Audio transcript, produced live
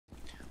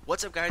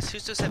What's up guys,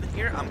 Husto7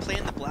 here. I'm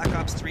playing the Black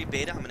Ops 3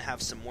 beta. I'm going to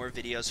have some more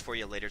videos for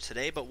you later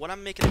today, but what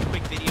I'm making a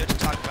quick video to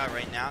talk about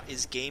right now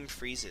is game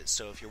freezes.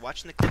 So if you're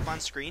watching the clip on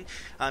screen,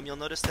 you'll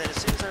notice that as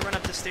soon as I run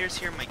up the stairs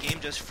here, my game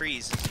just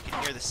freezes. You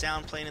can hear the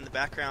sound playing in the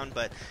background,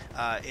 but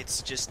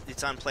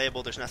it's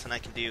unplayable. There's nothing I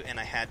can do, and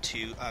I had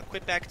to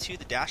quit back to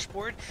the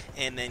dashboard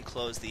and then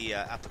close the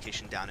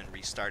application down and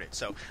restart it.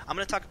 So I'm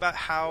going to talk about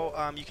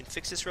how you can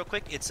fix this real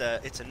quick. It's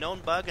a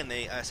known bug, and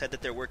they said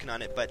that they're working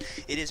on it, but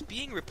it is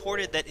being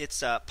reported that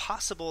it's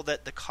possible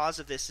that the cause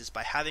of this is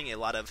by having a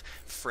lot of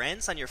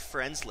friends on your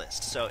friends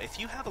list. So if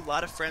you have a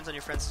lot of friends on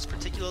your friends list,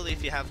 particularly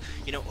if you have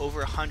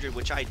over 100,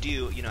 which I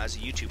do, as a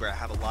YouTuber, I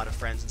have a lot of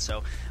friends, and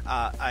so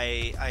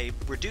I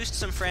reduced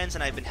some friends,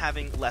 and I've been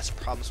having less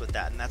problems with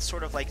that. And that's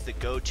sort of like the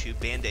go-to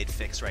band-aid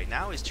fix right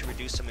now, is to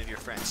reduce some of your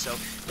friends. So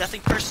nothing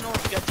personal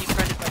if you got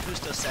defriended by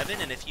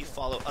Husto7, and if you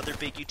follow other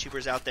big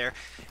YouTubers out there,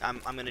 I'm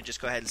going to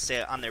just go ahead and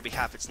say on their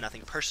behalf, it's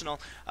nothing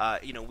personal.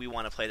 We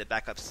want to play the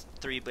Black Ops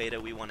 3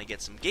 beta. We want to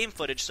get some game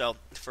footage. So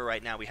for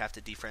right now, we have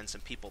to defriend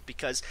some people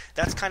because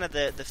that's kind of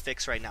the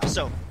fix right now.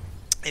 So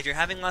if you're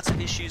having lots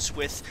of issues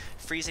with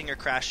freezing or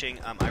crashing,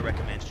 I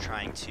recommend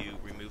trying to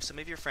remove some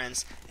of your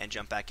friends and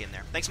jump back in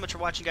there. Thanks so much for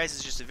watching, guys.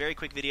 It's just a very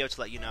quick video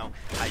to let you know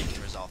how you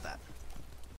can resolve that.